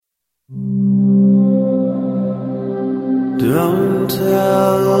Don't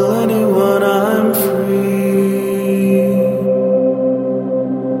tell anyone I'm free.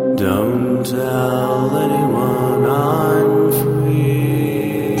 Don't tell anyone I'm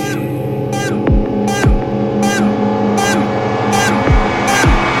free.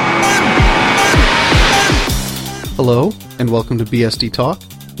 Hello, and welcome to BSD Talk,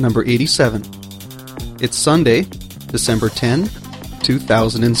 number 87. It's Sunday, December 10,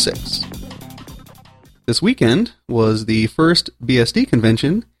 2006. This weekend was the first BSD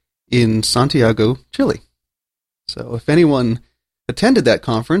convention in Santiago, Chile. So if anyone attended that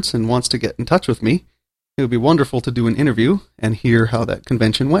conference and wants to get in touch with me, it would be wonderful to do an interview and hear how that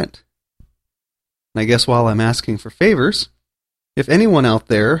convention went. And I guess while I'm asking for favors, if anyone out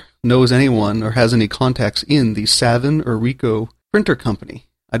there knows anyone or has any contacts in the Savin or Ricoh printer company,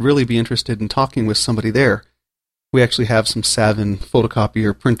 I'd really be interested in talking with somebody there. We actually have some Savin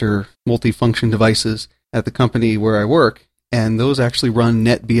photocopier printer multifunction devices at the company where I work, and those actually run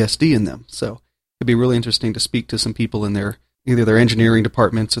NetBSD in them. So it'd be really interesting to speak to some people in either their engineering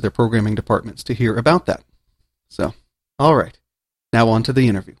departments or their programming departments to hear about that. So, all right, now on to the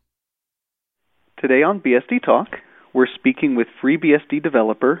interview. Today on BSD Talk, we're speaking with FreeBSD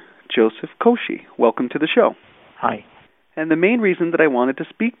developer Joseph Koshy. Welcome to the show. Hi. And the main reason that I wanted to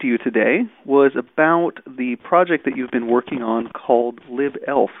speak to you today was about the project that you've been working on called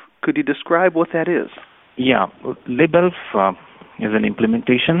libelf. Could you describe what that is? Yeah, libelf is an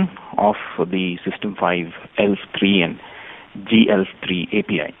implementation of the System 5 ELF3 and GELF3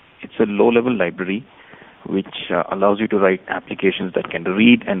 API. It's a low-level library which allows you to write applications that can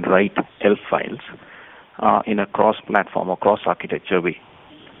read and write ELF files in a cross-platform or cross-architecture way.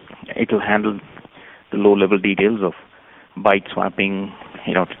 It will handle the low-level details of byte swapping,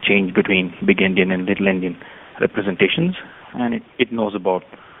 to change between big endian and little endian representations, and it knows about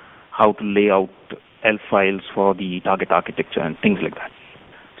how to lay out ELF files for the target architecture and things like that.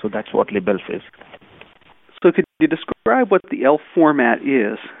 So that's what libelf is. So could you describe what the ELF format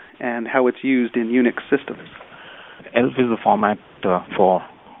is and how it's used in Unix systems? ELF is the format for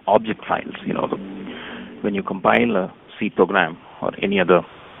object files. When you compile a C program or any other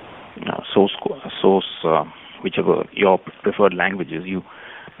source, whichever your preferred languages, you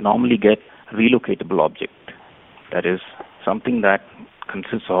normally get relocatable object. That is something that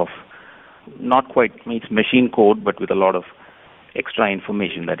consists of it's machine code, but with a lot of extra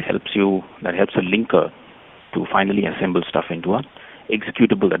information that helps a linker to finally assemble stuff into an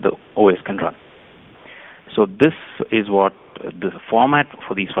executable that the OS can run. So this is what the format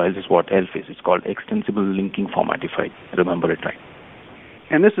for these files is. What ELF is. It's called Extensible Linking Format, if I remember it right.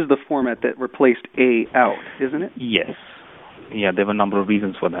 And this is the format that replaced A out, isn't it? Yes. Yeah, there were a number of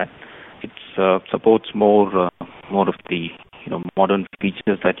reasons for that. It supports more of the modern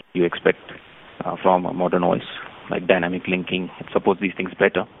features that you expect from a modern OS, like dynamic linking. It supports these things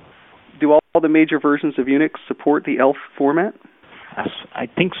better. Do all the major versions of Unix support the ELF format? I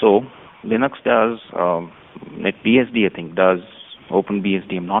think so. Linux does. NetBSD, I think, does.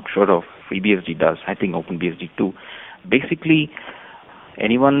 OpenBSD, I'm not sure of. FreeBSD does. I think OpenBSD too. Basically,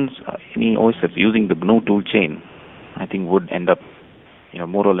 any OS that's using the GNU toolchain, I think, would end up,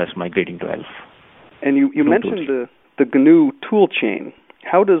 more or less migrating to ELF. And you mentioned the GNU toolchain.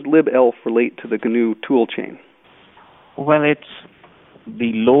 How does libelf relate to the GNU toolchain? Well, it's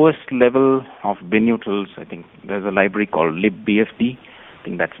the lowest level of BINU tools. I think there's a library called libbfd. I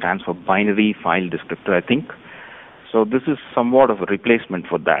think that stands for Binary File Descriptor, I think. So this is somewhat of a replacement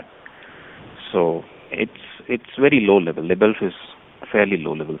for that. So it's very low level. Libelf is fairly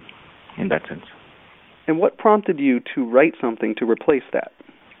low level in that sense. And what prompted you to write something to replace that?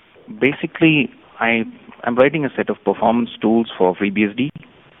 Basically, I'm writing a set of performance tools for FreeBSD,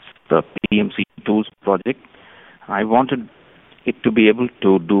 the PMC tools project. I wanted it to be able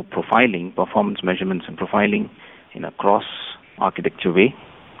to do profiling, performance measurements and profiling in a cross-architecture way.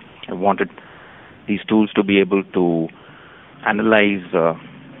 I wanted these tools to be able to analyze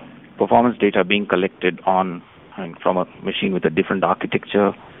performance data being collected from a machine with a different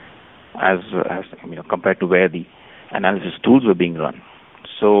architecture as compared to where the analysis tools were being run.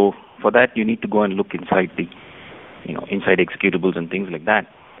 So for that, you need to go and look inside inside executables and things like that.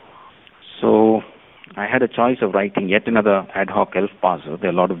 So I had a choice of writing yet another ad hoc ELF parser. There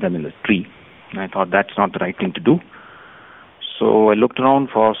are a lot of them in the tree. And I thought that's not the right thing to do. So I looked around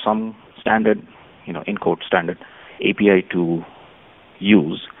for some standard, in quote, standard API to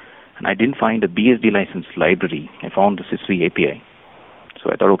use. And I didn't find a BSD licensed library. I found the Sys3 API.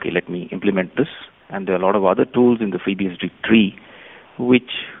 So I thought, okay, let me implement this. And there are a lot of other tools in the FreeBSD tree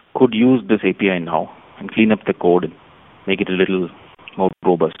which could use this API now and clean up the code and make it a little more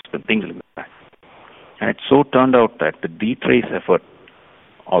robust, and things like that. And it so turned out that the dtrace effort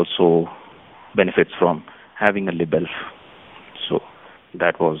also benefits from having a libelf. So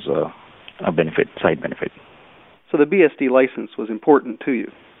that was a benefit, side benefit. So the BSD license was important to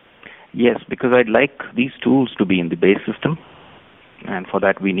you? Yes, because I'd like these tools to be in the base system, and for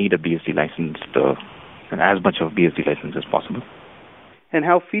that we need a BSD license, and as much of BSD license as possible. And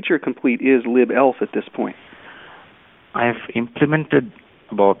how feature complete is libelf at this point? I've implemented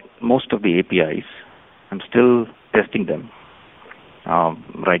about most of the APIs. I'm still testing them,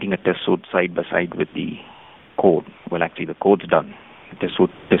 writing a test suite side by side with the code. Well, actually, the code's done. The test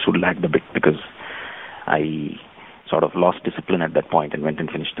suite lagged a bit because I sort of lost discipline at that point and went and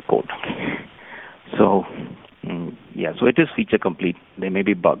finished the code. So, so it is feature complete. There may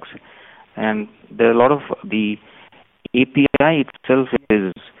be bugs. And there are a lot of the API itself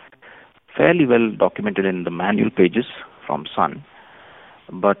is fairly well documented in the manual pages from Sun.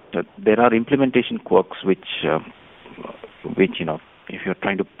 But there are implementation quirks which, if you're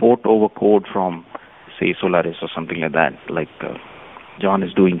trying to port over code from, say, Solaris or something like that, like John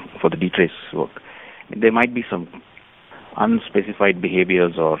is doing for the dtrace work, there might be some unspecified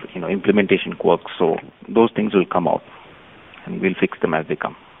behaviors or implementation quirks. So those things will come out, and we'll fix them as they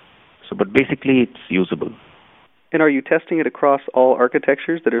come. So, but basically, it's usable. And are you testing it across all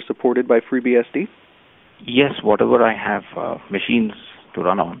architectures that are supported by FreeBSD? Yes, whatever I have machines to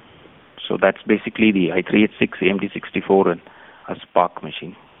run on. So that's basically the i386, AMD64, and a Spark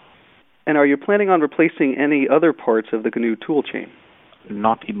machine. And are you planning on replacing any other parts of the GNU toolchain?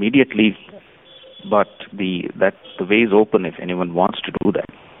 Not immediately, but the way is open if anyone wants to do that.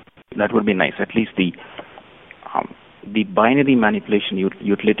 That would be nice. At least the binary manipulation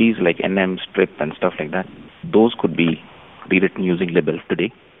utilities like NM, strip, and stuff like that, those could be rewritten using libelf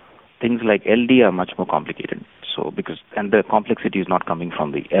today. Things like LD are much more complicated. And the complexity is not coming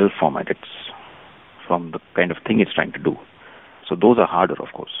from the L format, it's from the kind of thing it's trying to do. So those are harder,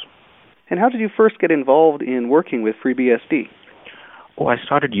 of course. And how did you first get involved in working with FreeBSD? I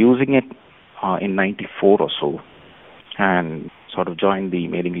started using it in 94 or so, and sort of joined the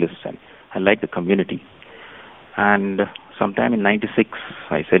mailing list, and I liked the community. And sometime in 96,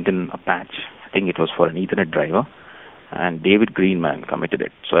 I sent in a patch. I think it was for an Ethernet driver, and David Greenman committed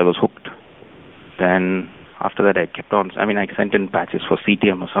it. So I was hooked. Then after that, I kept on. I sent in patches for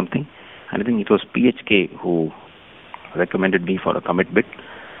CTM or something, and I think it was PHK who recommended me for a commit bit,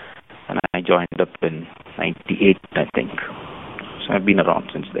 and I joined up in 98, I think. So I've been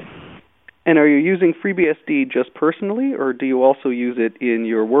around since then. And are you using FreeBSD just personally, or do you also use it in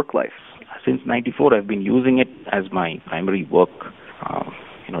your work life? Since 94, I've been using it as my primary work,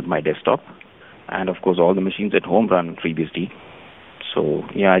 my desktop. And, of course, all the machines at home run FreeBSD. So,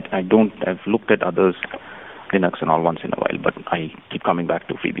 I've looked at others, Linux and all once in a while, but I keep coming back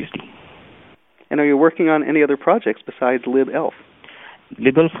to FreeBSD. And are you working on any other projects besides libelf?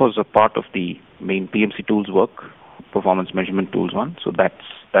 Libelf was a part of the main PMC tools work, performance measurement tools one. So that's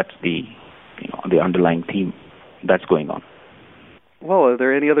the underlying theme that's going on. Well, are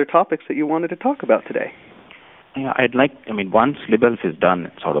there any other topics that you wanted to talk about today? Yeah, once libelf is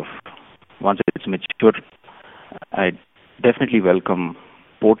done, once it's matured, I'd definitely welcome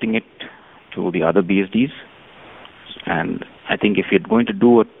porting it to the other BSDs. And I think if you're going to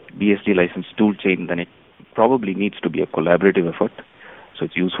do a BSD license tool chain, then it probably needs to be a collaborative effort. So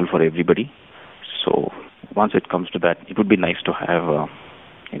it's useful for everybody. So once it comes to that, it would be nice to have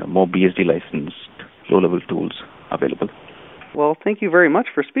more BSD licensed low-level tools available. Well, thank you very much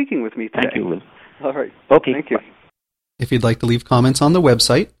for speaking with me today. Thank you, Will. All right. Okay. Thank you. Bye. If you'd like to leave comments on the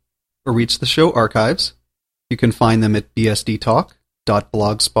website or reach the show archives, you can find them at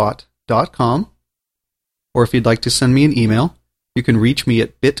bsdtalk.blogspot.com. Or if you'd like to send me an email, you can reach me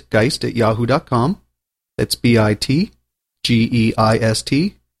at bitgeist@yahoo.com. That's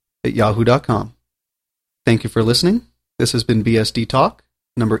bitgeist@yahoo.com. Thank you for listening. This has been BSD Talk,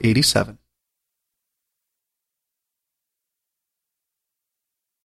 number 87.